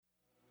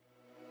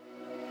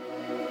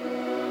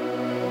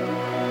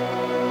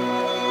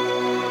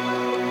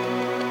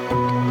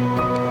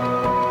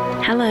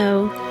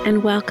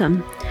and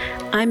welcome.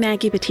 I'm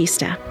Maggie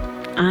Battista.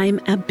 I'm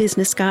a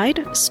business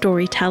guide,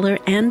 storyteller,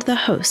 and the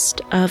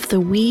host of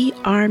the We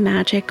Are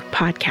Magic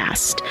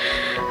podcast.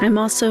 I'm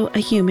also a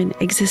human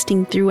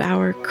existing through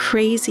our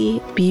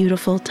crazy,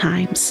 beautiful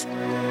times.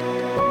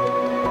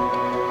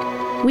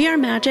 We Are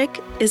Magic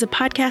is a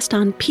podcast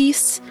on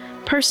peace,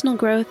 personal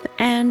growth,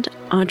 and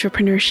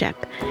entrepreneurship.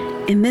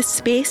 In this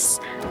space,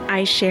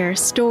 I share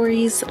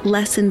stories,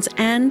 lessons,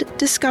 and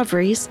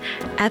discoveries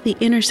at the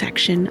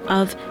intersection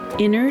of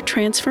inner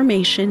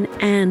transformation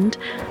and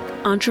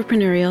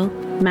entrepreneurial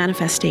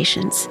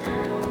manifestations.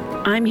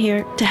 I'm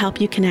here to help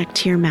you connect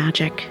to your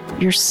magic,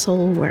 your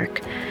soul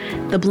work,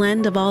 the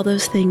blend of all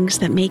those things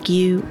that make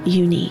you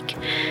unique,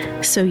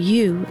 so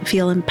you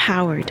feel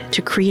empowered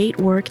to create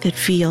work that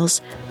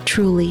feels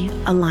truly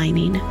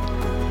aligning.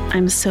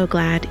 I'm so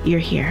glad you're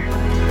here.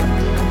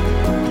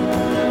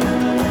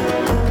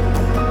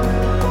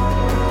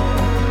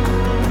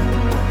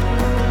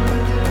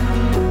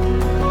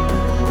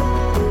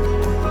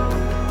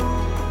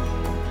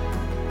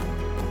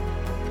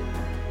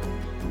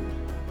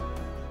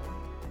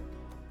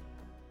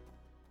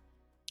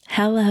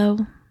 Hello,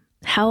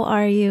 how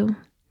are you?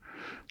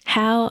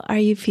 How are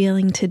you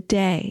feeling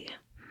today?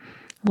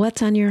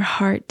 What's on your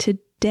heart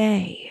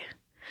today?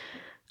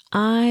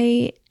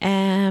 I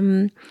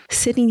am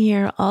sitting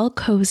here all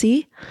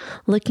cozy,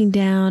 looking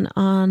down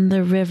on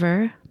the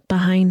river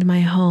behind my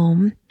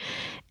home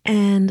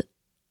and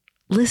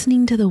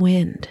listening to the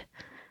wind.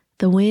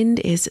 The wind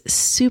is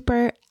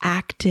super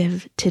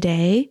active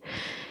today,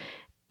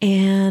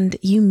 and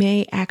you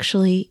may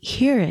actually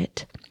hear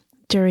it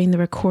during the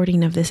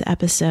recording of this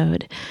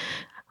episode.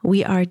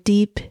 We are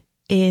deep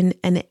in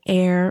an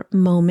air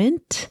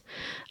moment,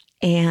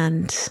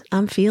 and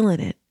I'm feeling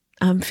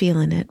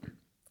it.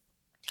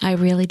 I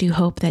really do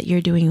hope that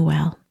you're doing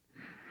well.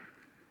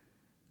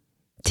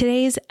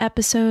 Today's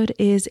episode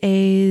is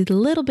a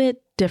little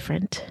bit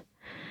different.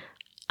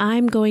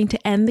 I'm going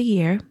to end the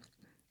year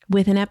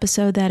with an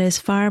episode that is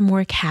far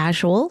more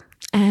casual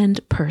and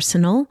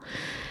personal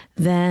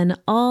than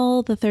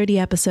all the 30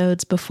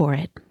 episodes before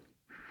it.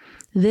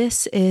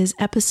 This is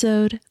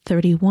episode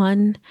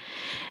 31,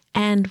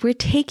 and we're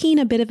taking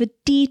a bit of a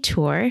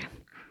detour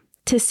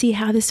to see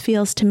how this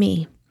feels to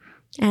me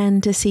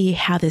and to see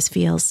how this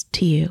feels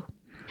to you.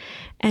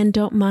 And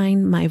don't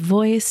mind my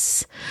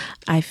voice.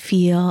 I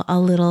feel a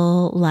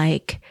little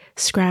like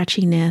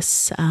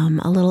scratchiness,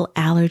 a little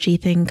allergy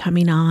thing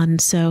coming on.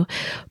 So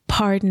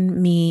pardon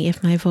me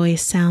if my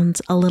voice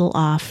sounds a little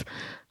off.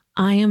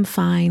 I am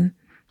fine.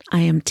 I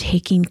am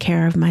taking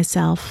care of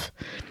myself.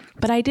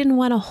 But I didn't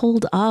want to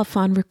hold off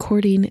on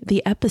recording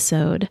the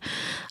episode.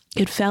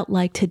 It felt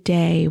like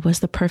today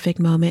was the perfect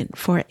moment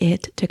for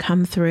it to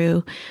come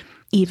through,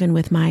 even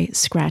with my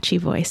scratchy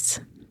voice.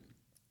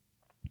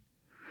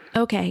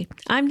 Okay,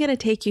 I'm going to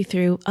take you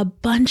through a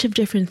bunch of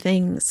different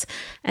things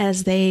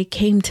as they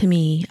came to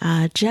me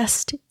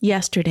just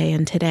yesterday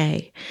and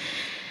today.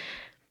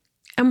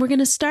 And we're going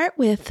to start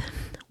with,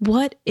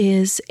 what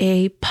is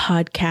a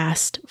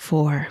podcast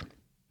for?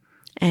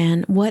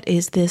 And what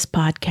is this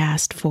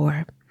podcast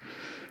for?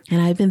 And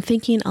I've been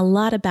thinking a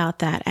lot about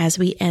that as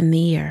we end the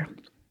year.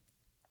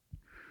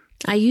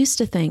 I used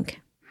to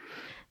think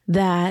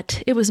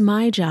that it was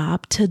my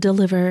job to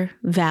deliver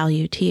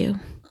value to you,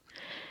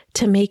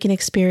 to make an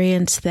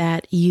experience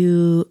that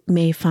you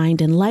may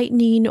find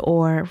enlightening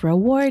or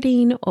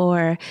rewarding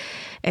or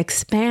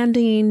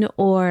expanding,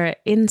 or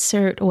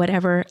insert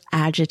whatever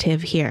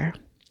adjective here.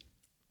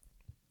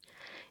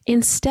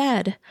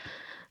 Instead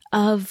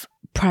of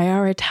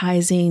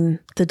prioritizing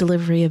the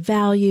delivery of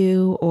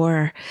value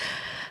or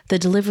the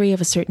delivery of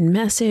a certain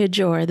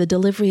message or the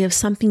delivery of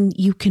something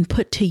you can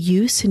put to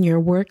use in your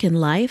work and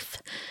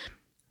life,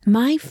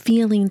 my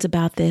feelings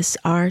about this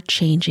are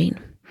changing.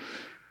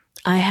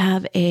 I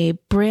have a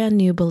brand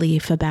new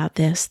belief about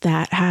this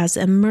that has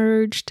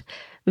emerged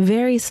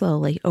very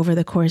slowly over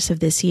the course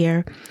of this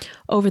year,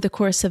 over the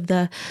course of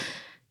the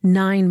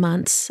 9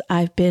 months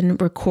I've been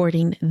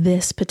recording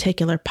this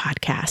particular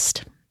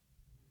podcast.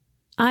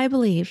 I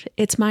believe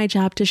it's my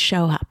job to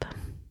show up,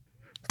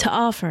 to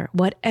offer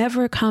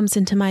whatever comes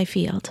into my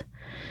field,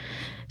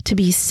 to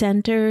be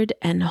centered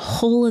and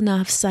whole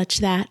enough such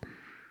that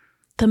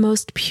the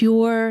most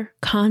pure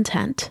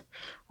content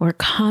or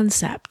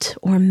concept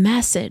or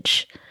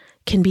message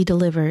can be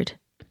delivered.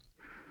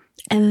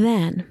 And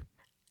then,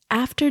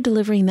 after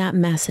delivering that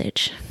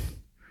message,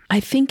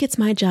 I think it's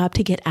my job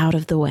to get out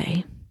of the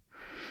way,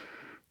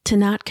 to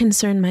not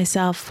concern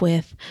myself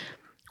with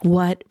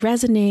what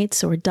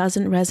resonates or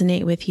doesn't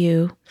resonate with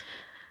you,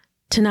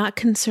 to not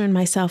concern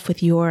myself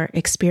with your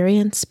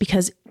experience,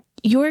 because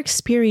your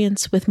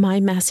experience with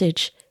my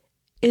message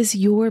is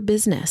your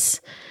business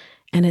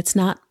and it's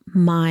not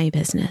my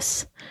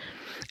business.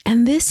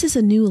 And this is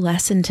a new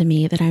lesson to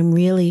me that I'm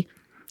really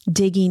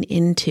digging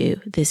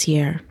into this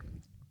year.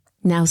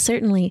 Now,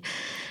 certainly,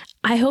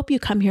 I hope you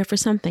come here for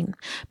something,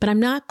 but I'm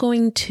not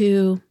going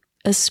to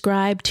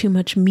ascribe too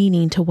much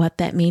meaning to what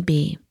that may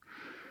be.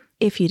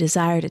 If you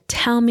desire to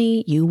tell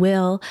me, you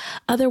will.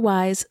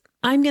 Otherwise,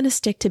 I'm going to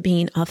stick to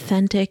being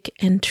authentic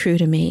and true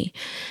to me.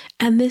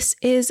 And this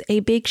is a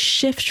big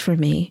shift for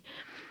me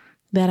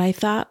that I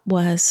thought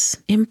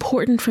was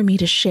important for me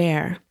to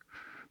share.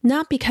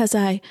 Not because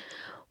I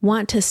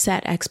want to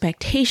set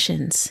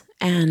expectations,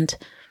 and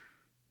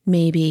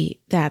maybe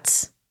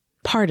that's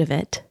part of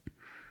it,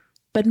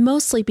 but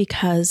mostly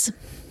because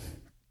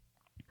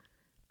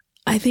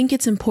I think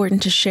it's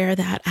important to share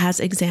that as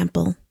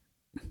example,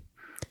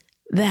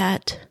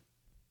 that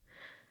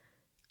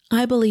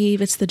I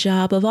believe it's the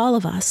job of all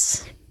of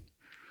us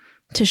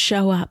to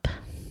show up,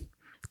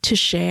 to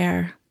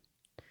share,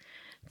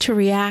 to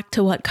react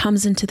to what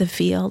comes into the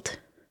field,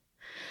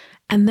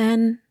 and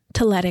then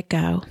to let it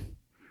go,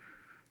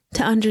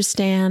 to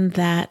understand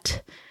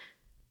that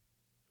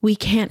we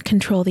can't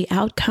control the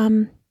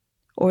outcome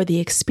or the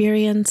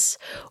experience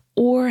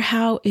or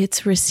how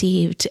it's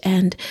received,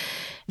 and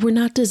we're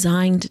not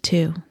designed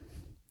to.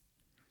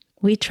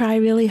 We try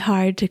really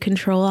hard to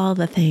control all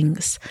the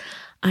things.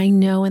 I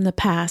know in the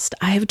past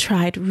I have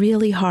tried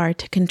really hard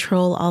to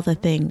control all the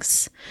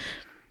things.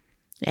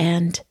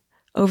 And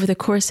over the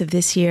course of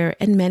this year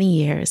and many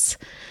years,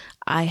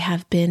 I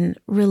have been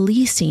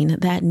releasing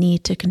that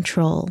need to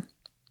control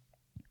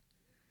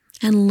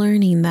and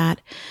learning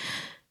that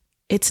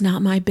it's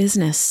not my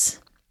business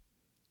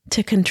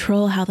to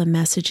control how the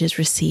message is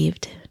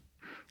received.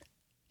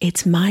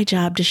 It's my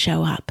job to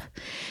show up,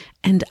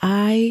 and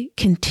I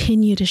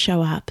continue to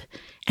show up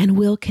and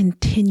will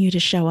continue to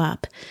show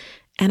up.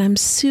 And I'm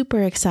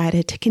super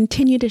excited to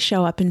continue to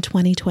show up in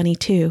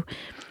 2022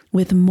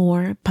 with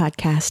more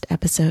podcast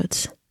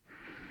episodes.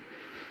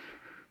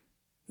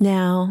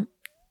 Now,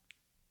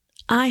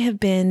 I have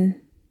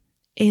been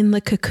in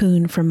the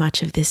cocoon for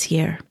much of this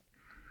year,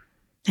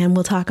 and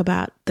we'll talk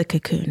about the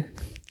cocoon.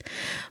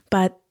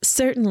 But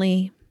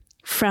certainly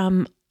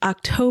from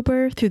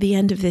October through the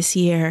end of this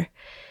year,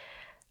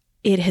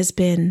 it has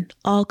been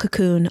all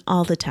cocoon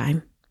all the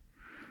time.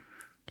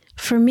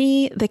 For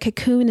me, the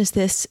cocoon is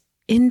this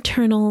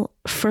internal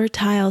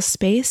fertile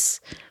space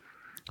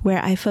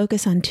where I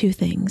focus on two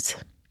things: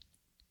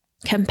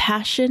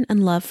 compassion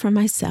and love for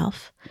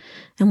myself,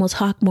 and we'll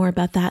talk more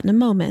about that in a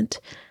moment,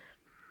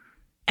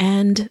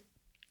 and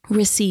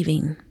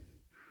receiving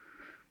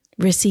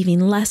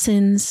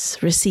lessons,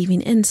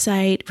 receiving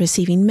insight,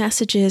 receiving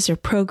messages or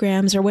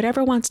programs or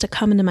whatever wants to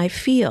come into my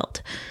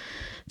field.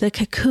 The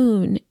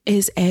cocoon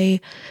is a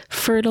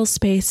fertile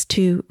space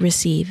to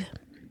receive.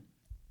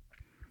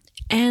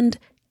 And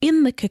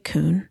in the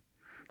cocoon,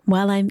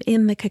 while I'm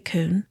in the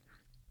cocoon,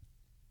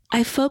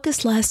 I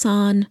focus less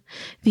on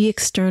the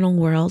external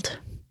world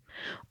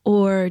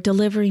or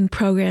delivering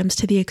programs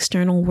to the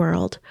external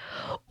world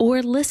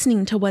or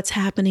listening to what's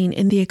happening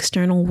in the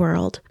external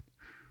world.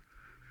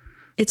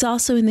 It's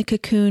also in the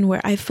cocoon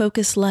where I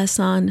focus less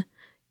on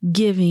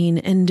giving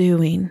and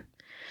doing,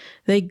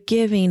 the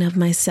giving of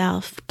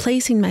myself,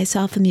 placing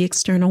myself in the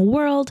external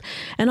world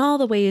and all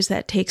the ways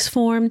that takes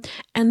form,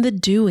 and the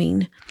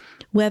doing,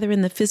 whether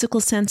in the physical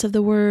sense of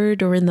the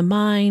word or in the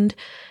mind,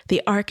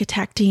 the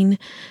architecting,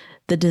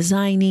 the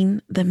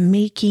designing, the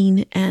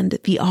making, and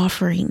the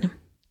offering.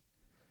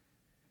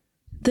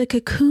 The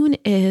cocoon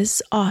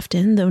is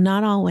often, though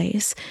not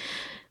always,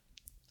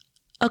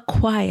 a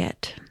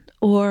quiet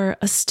or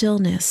a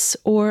stillness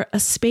or a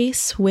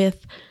space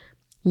with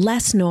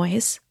less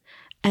noise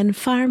and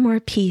far more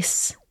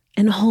peace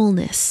and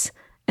wholeness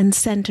and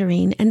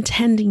centering and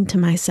tending to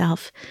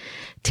myself,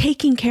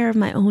 taking care of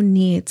my own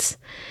needs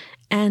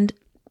and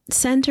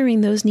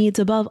centering those needs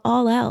above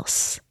all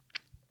else.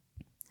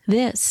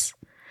 This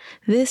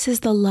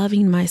is the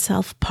loving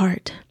myself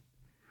part.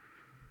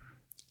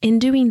 In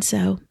doing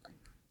so,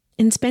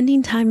 in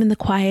spending time in the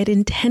quiet,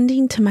 in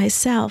tending to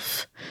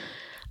myself,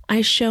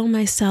 I show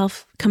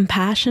myself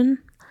compassion,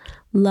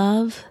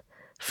 love,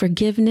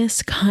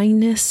 forgiveness,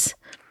 kindness,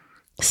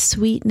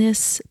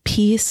 sweetness,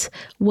 peace,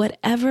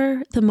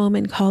 whatever the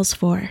moment calls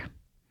for.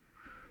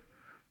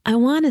 I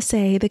want to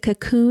say the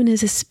cocoon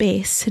is a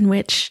space in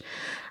which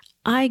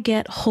I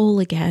get whole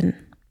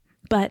again,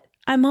 but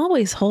I'm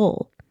always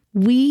whole.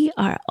 We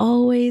are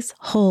always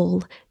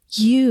whole.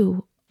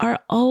 You are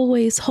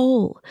always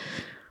whole.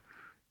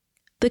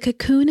 The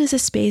cocoon is a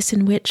space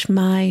in which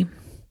my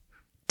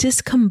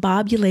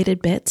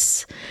discombobulated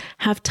bits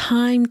have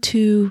time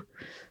to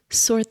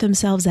sort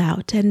themselves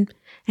out and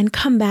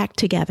come back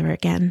together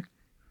again.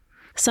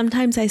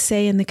 Sometimes I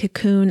say in the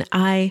cocoon,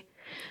 I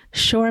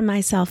shore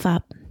myself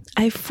up.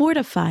 I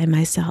fortify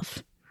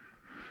myself.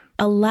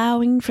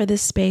 Allowing for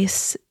this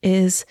space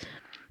is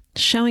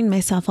showing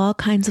myself all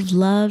kinds of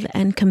love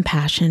and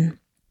compassion,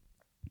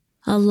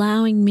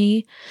 allowing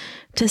me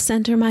to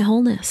center my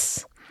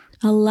wholeness,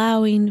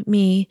 allowing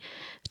me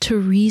to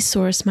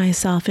resource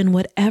myself in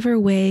whatever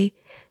way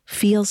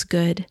feels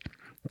good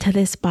to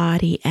this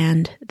body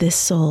and this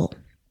soul.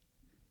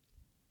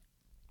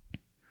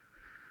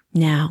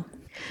 Now,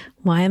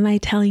 why am I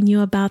telling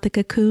you about the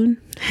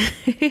cocoon?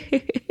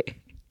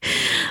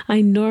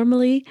 I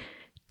normally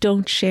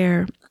don't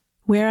share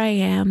where I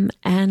am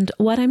and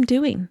what I'm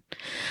doing.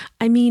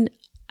 I mean,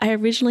 I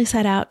originally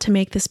set out to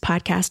make this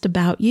podcast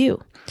about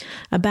you,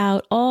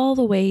 about all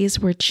the ways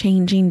we're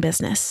changing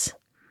business.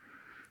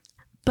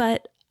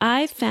 But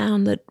I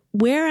found that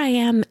where I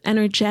am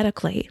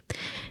energetically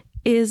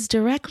is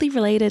directly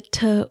related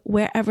to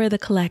wherever the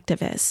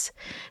collective is,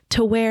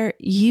 to where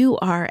you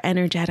are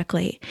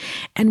energetically.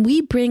 And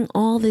we bring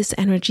all this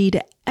energy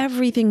to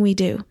everything we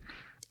do,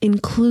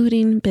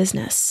 including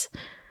business.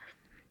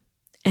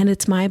 And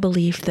it's my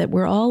belief that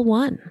we're all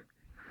one.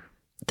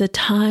 The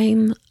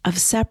time of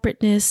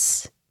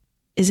separateness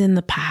is in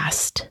the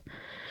past.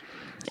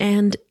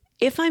 And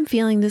if I'm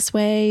feeling this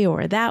way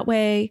or that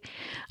way,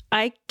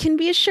 I can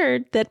be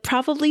assured that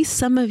probably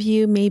some of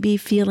you may be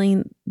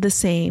feeling the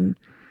same.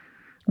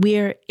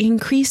 We're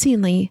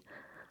increasingly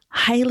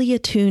highly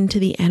attuned to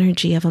the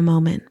energy of a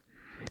moment.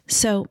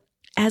 So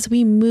as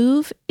we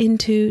move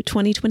into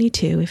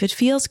 2022, if it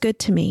feels good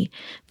to me,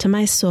 to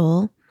my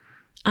soul,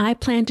 I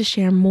plan to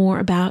share more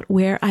about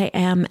where I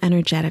am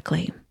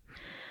energetically.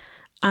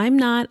 I'm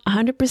not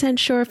 100%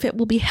 sure if it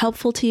will be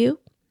helpful to you,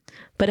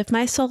 but if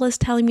my soul is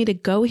telling me to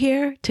go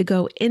here, to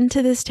go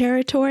into this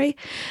territory,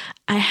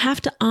 I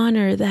have to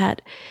honor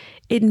that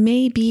it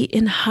may be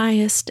in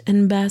highest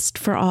and best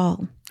for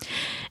all.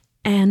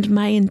 And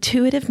my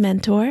intuitive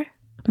mentor,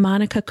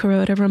 Monica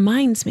Kuroda,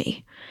 reminds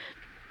me,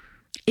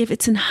 if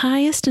it's in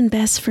highest and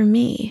best for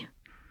me,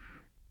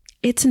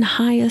 it's in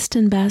highest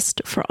and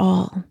best for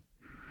all.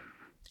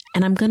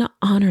 And I'm going to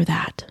honor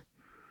that.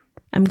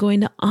 I'm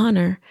going to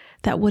honor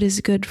that what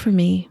is good for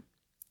me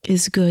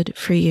is good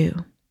for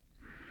you.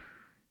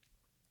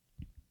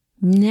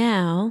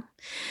 Now,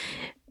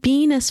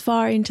 being as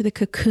far into the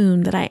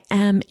cocoon that I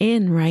am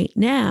in right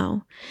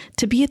now,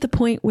 to be at the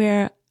point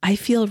where I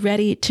feel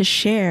ready to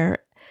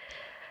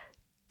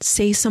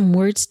say some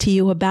words to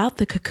you about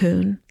the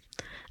cocoon,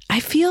 I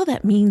feel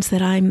that means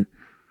that I'm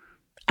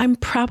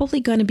probably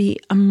going to be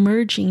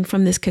emerging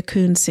from this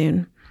cocoon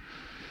soon.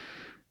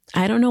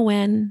 I don't know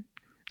when.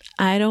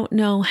 I don't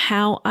know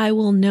how I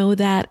will know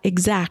that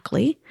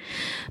exactly.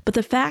 But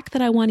the fact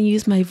that I want to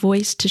use my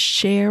voice to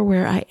share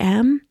where I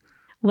am,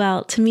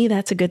 well, to me,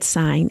 that's a good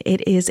sign.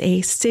 It is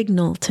a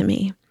signal to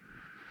me.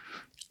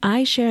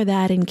 I share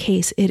that in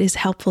case it is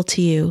helpful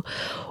to you,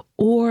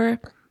 or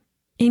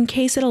in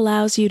case it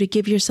allows you to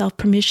give yourself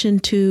permission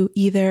to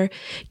either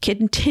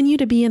continue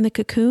to be in the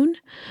cocoon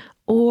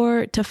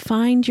or to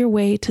find your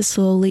way to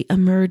slowly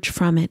emerge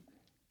from it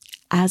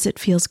as it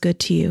feels good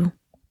to you.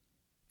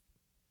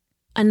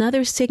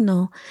 Another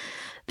signal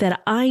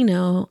that I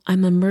know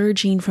I'm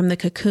emerging from the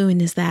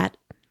cocoon is that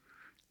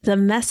the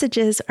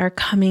messages are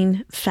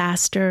coming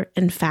faster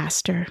and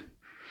faster.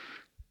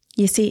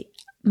 You see,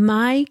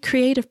 my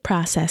creative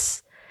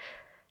process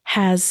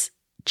has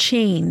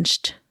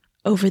changed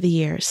over the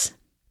years.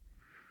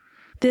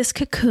 This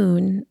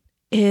cocoon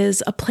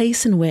is a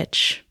place in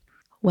which,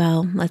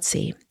 well, let's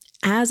see,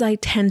 as I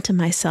tend to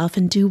myself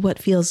and do what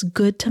feels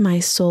good to my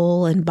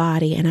soul and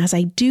body, and as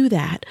I do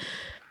that,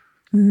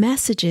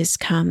 messages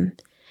come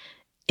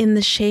in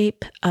the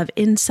shape of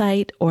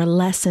insight or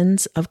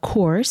lessons, of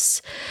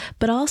course,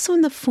 but also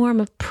in the form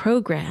of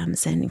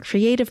programs and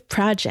creative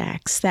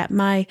projects that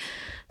my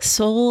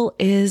soul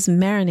is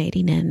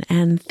marinating in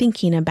and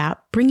thinking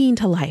about bringing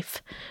to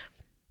life.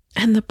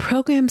 And the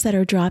programs that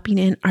are dropping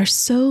in are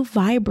so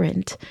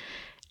vibrant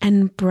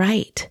and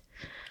bright.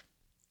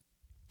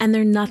 And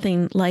they're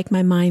nothing like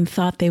my mind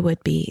thought they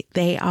would be.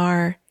 They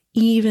are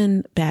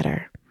even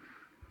better.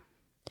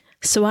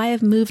 So I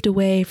have moved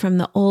away from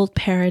the old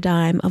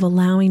paradigm of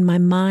allowing my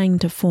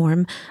mind to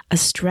form a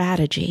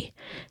strategy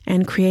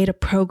and create a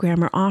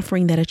program or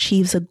offering that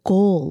achieves a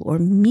goal or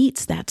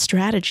meets that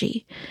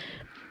strategy.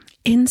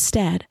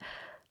 Instead,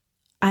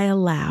 I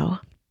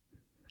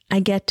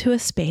get to a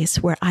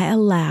space where I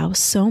allow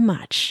so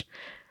much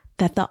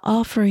that the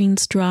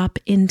offerings drop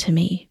into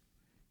me.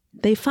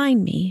 They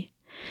find me,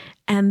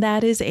 and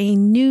that is a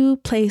new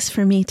place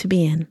for me to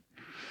be in.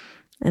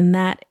 And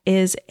that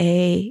is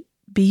a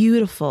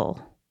beautiful,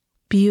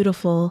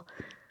 beautiful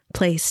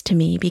place to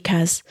me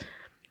because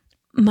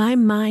my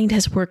mind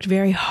has worked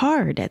very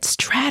hard at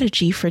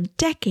strategy for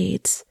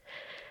decades.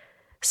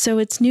 So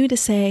it's new to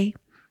say,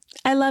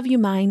 I love you,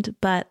 mind,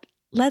 but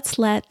let's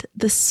let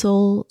the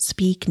soul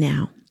speak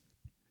now.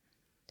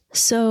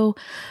 So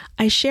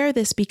I share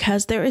this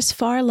because there is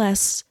far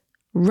less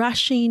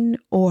rushing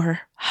or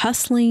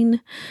hustling.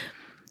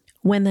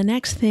 When the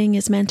next thing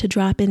is meant to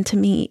drop into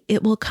me,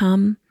 it will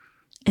come.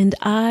 And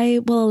I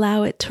will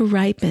allow it to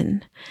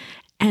ripen.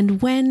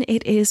 And when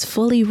it is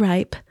fully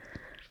ripe,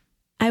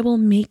 I will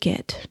make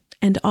it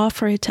and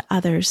offer it to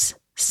others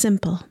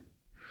simple.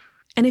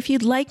 And if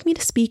you'd like me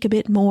to speak a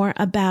bit more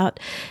about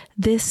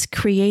this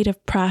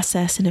creative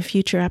process in a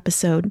future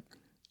episode,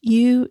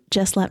 you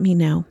just let me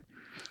know.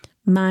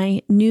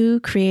 My new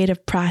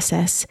creative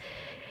process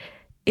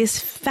is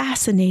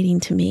fascinating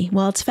to me.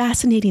 Well, it's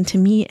fascinating to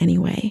me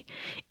anyway.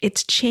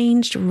 It's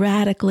changed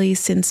radically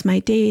since my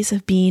days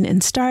of being in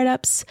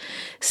startups,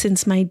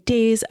 since my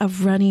days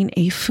of running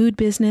a food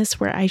business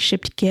where I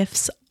shipped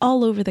gifts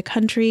all over the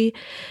country.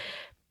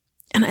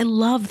 And I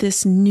love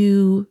this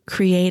new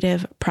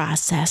creative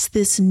process,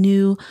 this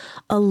new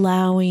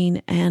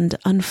allowing and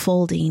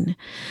unfolding.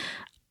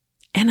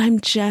 And I'm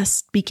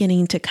just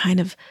beginning to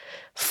kind of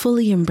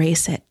fully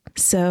embrace it.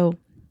 So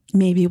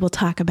maybe we'll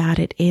talk about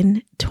it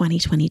in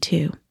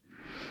 2022.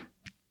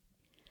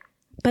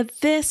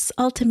 But this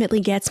ultimately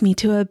gets me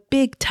to a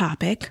big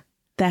topic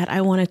that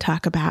I want to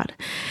talk about.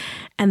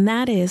 And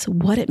that is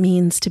what it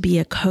means to be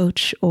a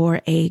coach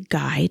or a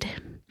guide.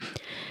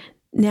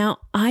 Now,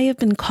 I have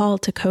been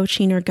called to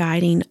coaching or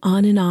guiding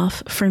on and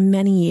off for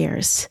many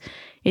years.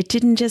 It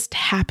didn't just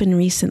happen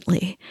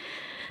recently.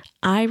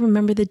 I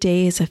remember the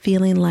days of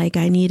feeling like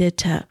I needed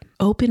to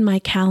open my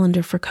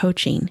calendar for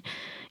coaching.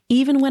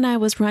 Even when I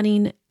was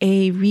running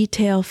a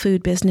retail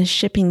food business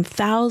shipping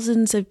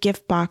thousands of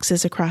gift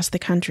boxes across the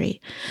country,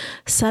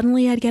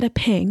 suddenly I'd get a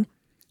ping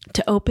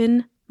to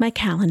open my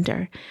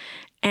calendar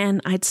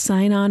and I'd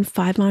sign on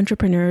 5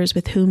 entrepreneurs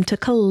with whom to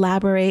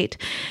collaborate,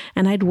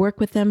 and I'd work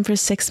with them for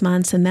 6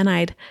 months, and then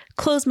I'd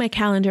close my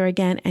calendar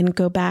again and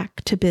go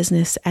back to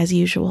business as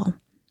usual.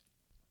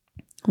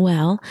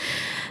 Well,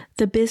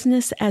 the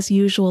business as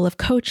usual of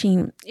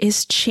coaching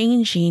is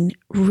changing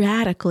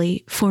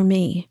radically for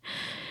me.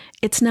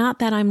 It's not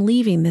that I'm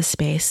leaving this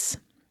space.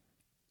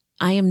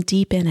 I am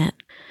deep in it.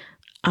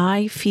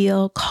 I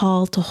feel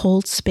called to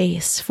hold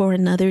space for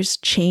another's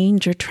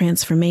change or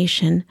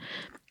transformation,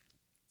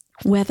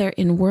 whether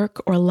in work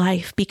or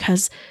life,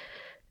 because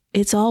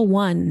it's all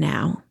one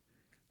now.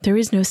 There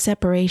is no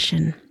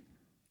separation.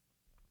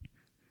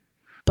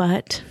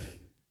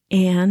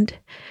 And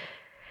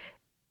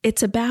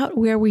it's about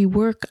where we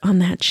work on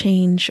that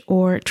change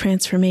or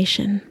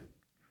transformation.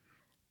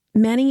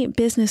 Many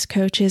business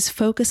coaches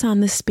focus on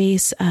the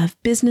space of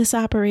business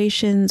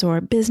operations or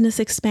business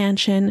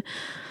expansion,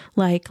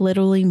 like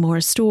literally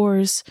more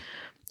stores,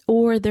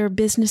 or their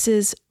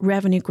business's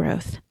revenue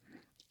growth.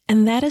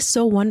 And that is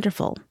so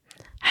wonderful.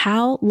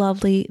 How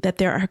lovely that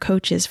there are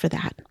coaches for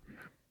that.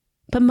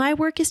 But my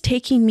work is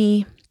taking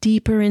me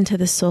deeper into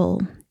the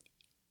soul,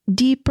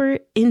 deeper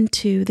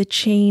into the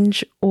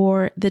change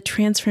or the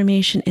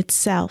transformation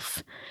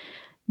itself,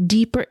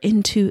 deeper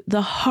into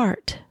the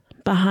heart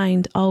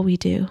behind all we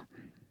do.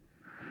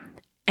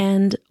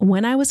 And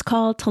when I was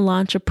called to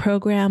launch a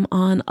program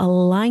on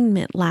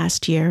alignment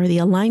last year, the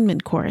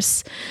alignment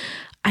course,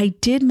 I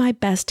did my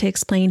best to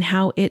explain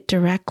how it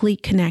directly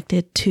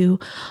connected to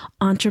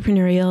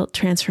entrepreneurial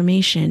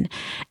transformation.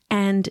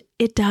 And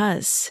it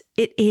does.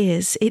 It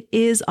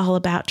is all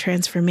about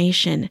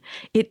transformation.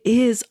 It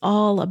is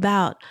all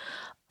about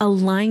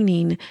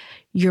aligning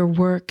your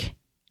work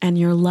and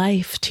your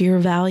life to your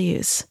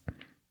values.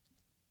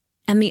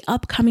 And the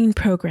upcoming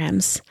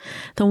programs,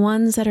 the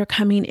ones that are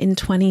coming in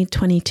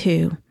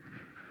 2022,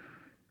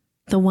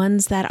 the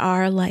ones that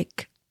are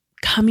like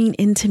coming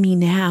into me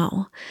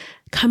now,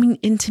 coming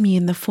into me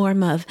in the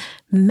form of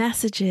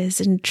messages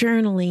and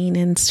journaling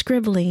and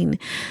scribbling,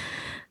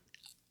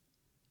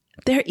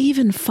 they're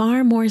even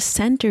far more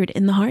centered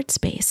in the heart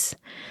space.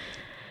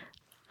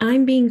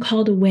 I'm being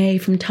called away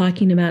from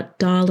talking about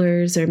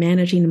dollars or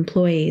managing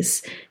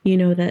employees,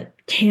 the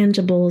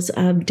tangibles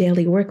of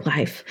daily work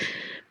life,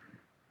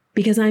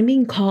 because I'm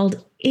being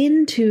called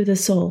into the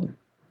soul,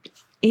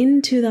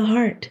 into the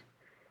heart,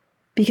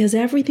 because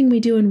everything we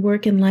do in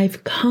work and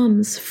life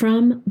comes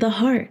from the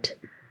heart.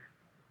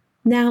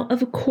 Now,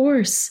 of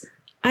course,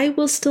 I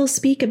will still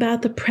speak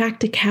about the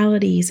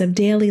practicalities of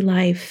daily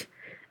life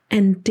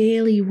and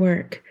daily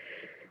work,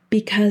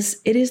 because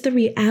it is the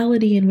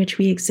reality in which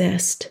we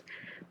exist.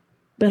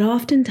 But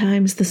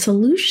oftentimes the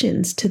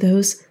solutions to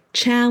those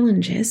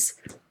challenges,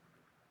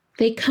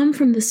 they come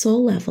from the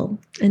soul level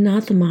and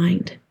not the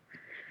mind.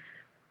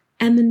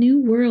 And the new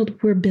world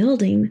we're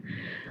building,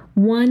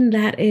 one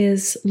that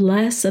is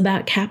less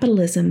about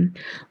capitalism,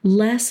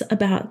 less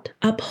about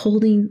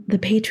upholding the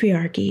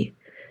patriarchy,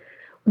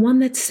 one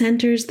that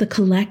centers the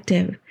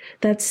collective,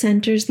 that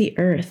centers the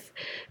earth,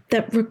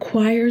 that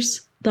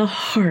requires the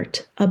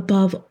heart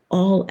above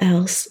all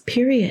else,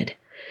 period.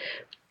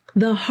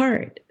 The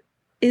heart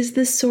is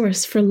the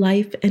source for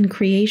life and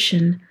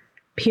creation,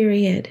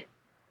 period.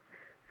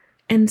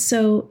 And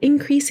so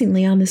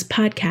increasingly on this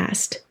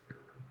podcast,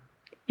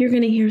 you're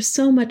going to hear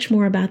so much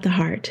more about the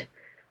heart,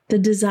 the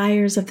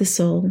desires of the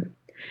soul,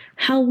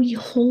 how we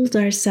hold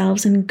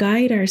ourselves and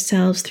guide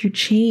ourselves through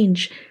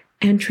change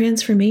and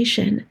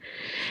transformation.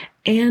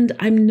 And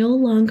I'm no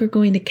longer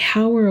going to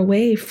cower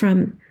away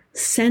from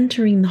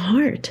centering the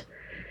heart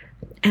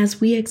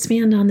as we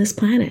expand on this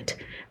planet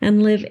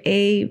and live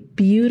a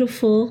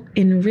beautiful,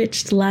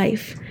 enriched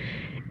life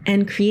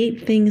and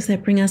create things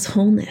that bring us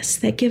wholeness,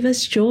 that give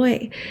us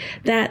joy,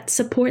 that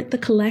support the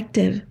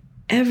collective,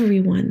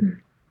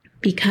 everyone.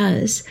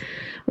 Because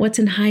what's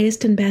in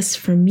highest and best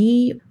for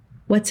me,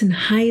 what's in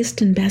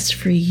highest and best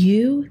for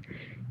you,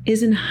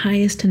 is in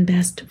highest and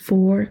best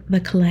for the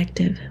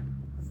collective.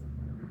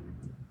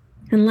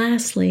 And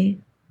lastly,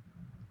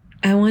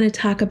 I want to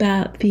talk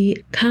about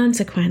the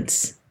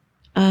consequence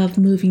of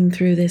moving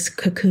through this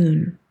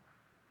cocoon.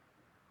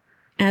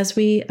 As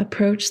we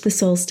approach the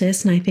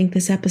solstice, and I think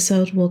this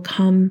episode will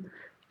come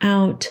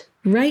out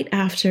right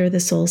after the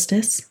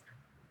solstice.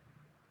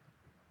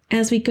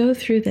 As we go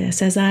through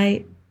this, as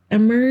I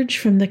emerge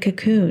from the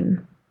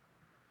cocoon,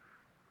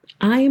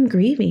 I am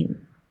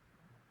grieving.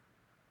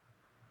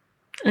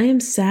 I am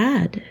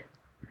sad.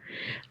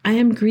 I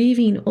am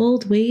grieving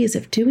old ways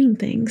of doing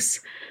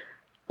things,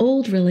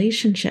 old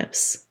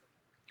relationships,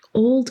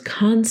 old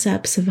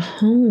concepts of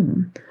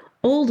home,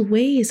 old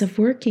ways of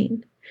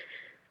working,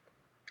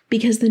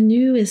 because the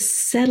new is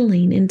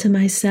settling into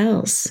my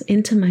cells,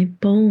 into my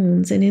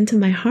bones, and into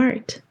my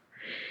heart.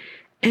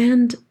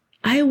 And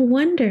I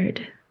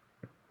wondered,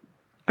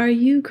 are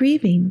you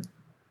grieving?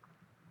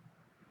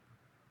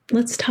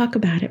 Let's talk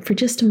about it for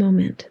just a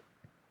moment.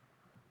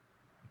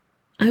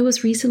 I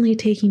was recently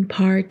taking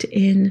part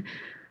in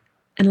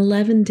an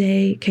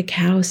 11-day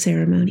cacao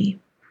ceremony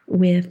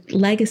with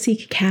Legacy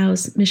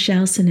Cacao's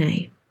Michelle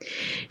Sine.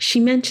 She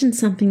mentioned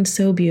something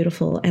so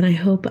beautiful, and I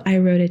hope I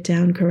wrote it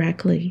down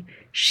correctly.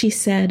 She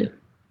said,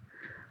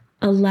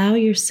 "Allow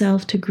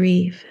yourself to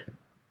grieve.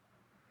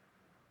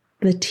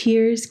 The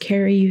tears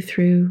carry you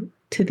through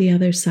to the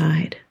other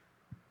side."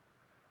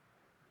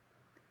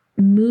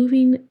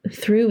 Moving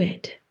through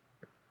it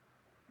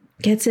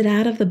gets it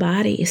out of the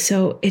body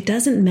so it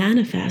doesn't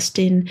manifest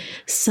in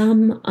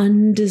some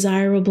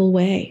undesirable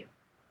way.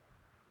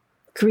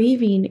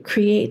 Grieving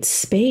creates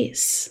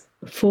space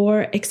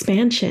for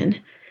expansion,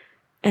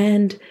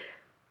 and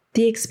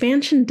the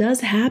expansion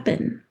does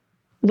happen,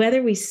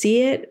 whether we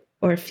see it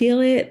or feel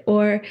it,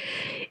 or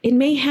it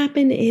may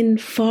happen in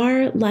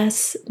far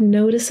less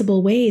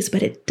noticeable ways,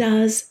 but it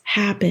does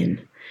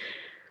happen.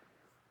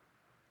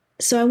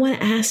 So I want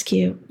to ask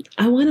you,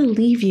 I want to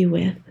leave you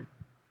with,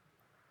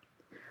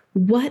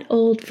 what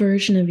old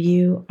version of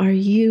you are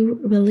you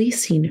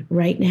releasing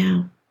right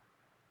now?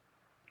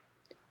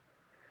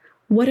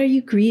 What are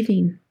you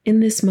grieving in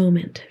this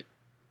moment?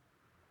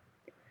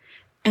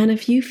 And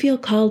if you feel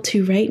called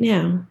to right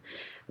now,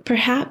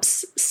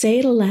 perhaps say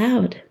it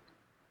aloud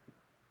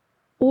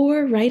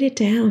or write it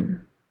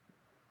down.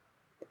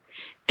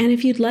 And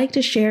if you'd like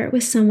to share it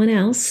with someone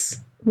else,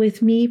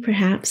 with me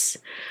perhaps,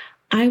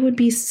 I would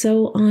be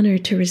so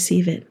honored to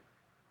receive it.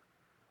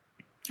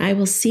 I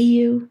will see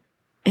you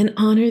and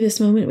honor this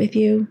moment with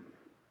you.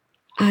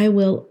 I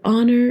will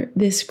honor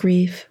this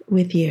grief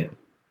with you.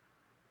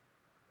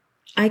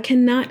 I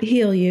cannot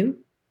heal you.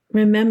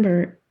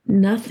 Remember,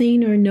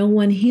 nothing or no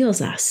one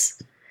heals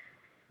us.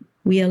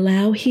 We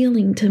allow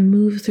healing to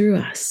move through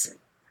us.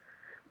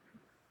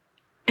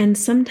 And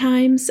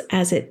sometimes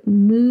as it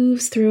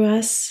moves through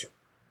us,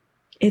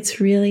 it's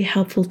really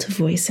helpful to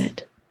voice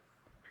it.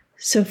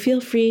 So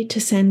feel free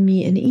to send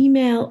me an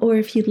email, or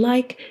if you'd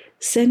like,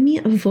 send me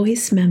a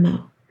voice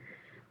memo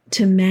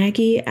to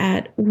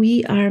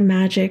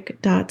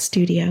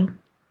Maggie@wearemagic.studio.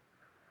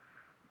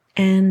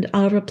 And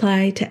I'll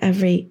reply to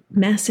every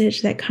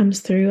message that comes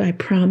through, I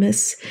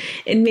promise.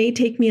 It may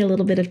take me a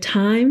little bit of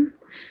time,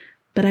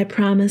 but I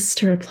promise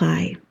to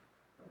reply.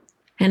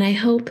 And I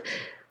hope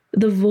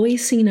the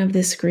voicing of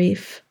this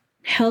grief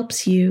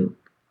helps you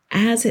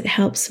as it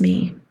helps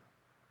me.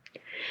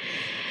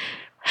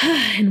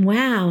 And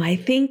wow, I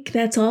think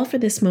that's all for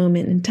this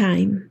moment in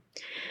time.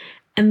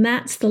 And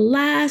that's the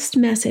last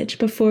message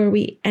before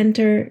we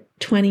enter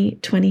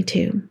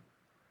 2022.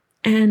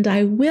 And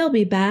I will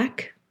be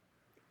back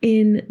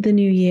in the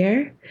new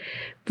year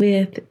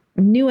with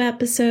new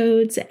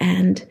episodes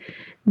and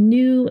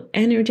new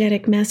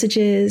energetic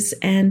messages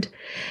and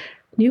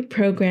new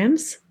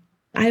programs.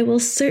 I will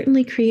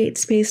certainly create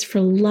space for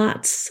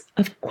lots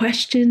of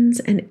questions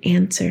and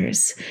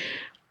answers.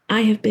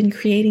 I have been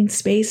creating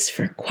space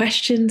for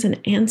questions and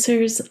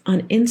answers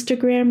on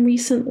Instagram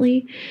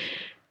recently,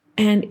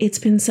 and it's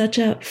been such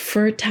a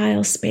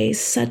fertile space,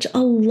 such a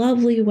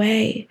lovely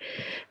way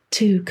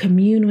to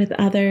commune with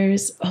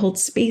others, hold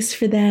space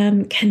for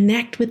them,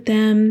 connect with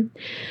them.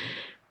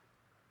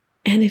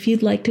 And if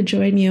you'd like to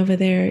join me over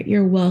there,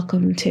 you're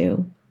welcome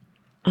to.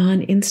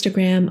 On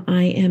Instagram,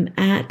 I am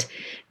at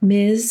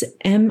Ms.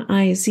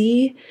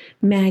 M-I-Z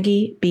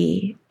Maggie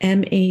B,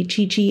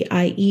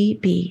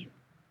 M-A-G-G-I-E-B.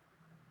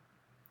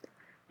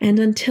 And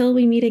until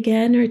we meet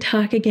again or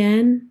talk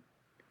again,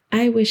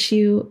 I wish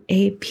you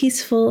a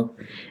peaceful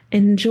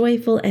and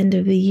joyful end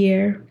of the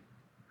year,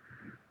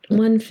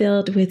 one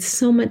filled with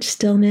so much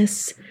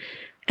stillness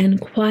and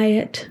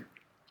quiet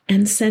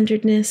and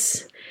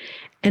centeredness,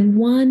 and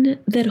one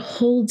that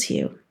holds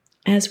you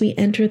as we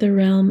enter the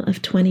realm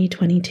of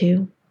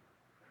 2022.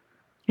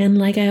 And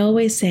like I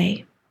always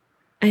say,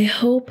 I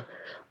hope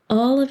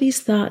all of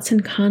these thoughts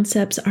and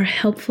concepts are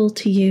helpful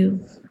to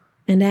you.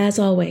 And as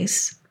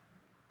always,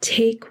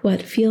 take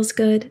what feels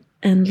good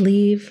and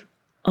leave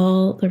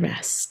all the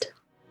rest.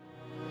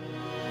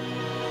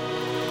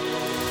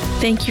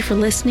 Thank you for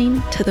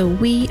listening to the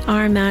We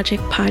Are Magic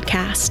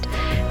podcast,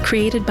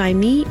 created by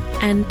me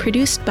and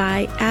produced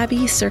by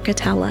Abby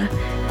Circatella.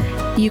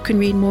 You can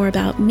read more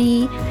about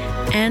me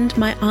and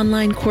my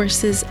online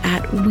courses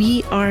at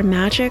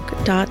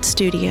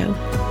wearemagic.studio.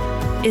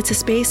 It's a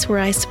space where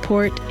I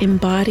support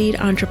embodied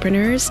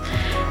entrepreneurs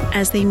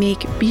as they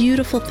make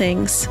beautiful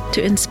things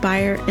to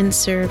inspire and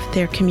serve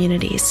their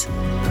communities.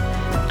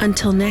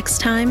 Until next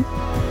time,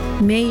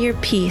 may your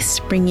peace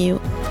bring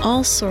you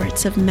all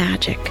sorts of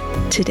magic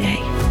today.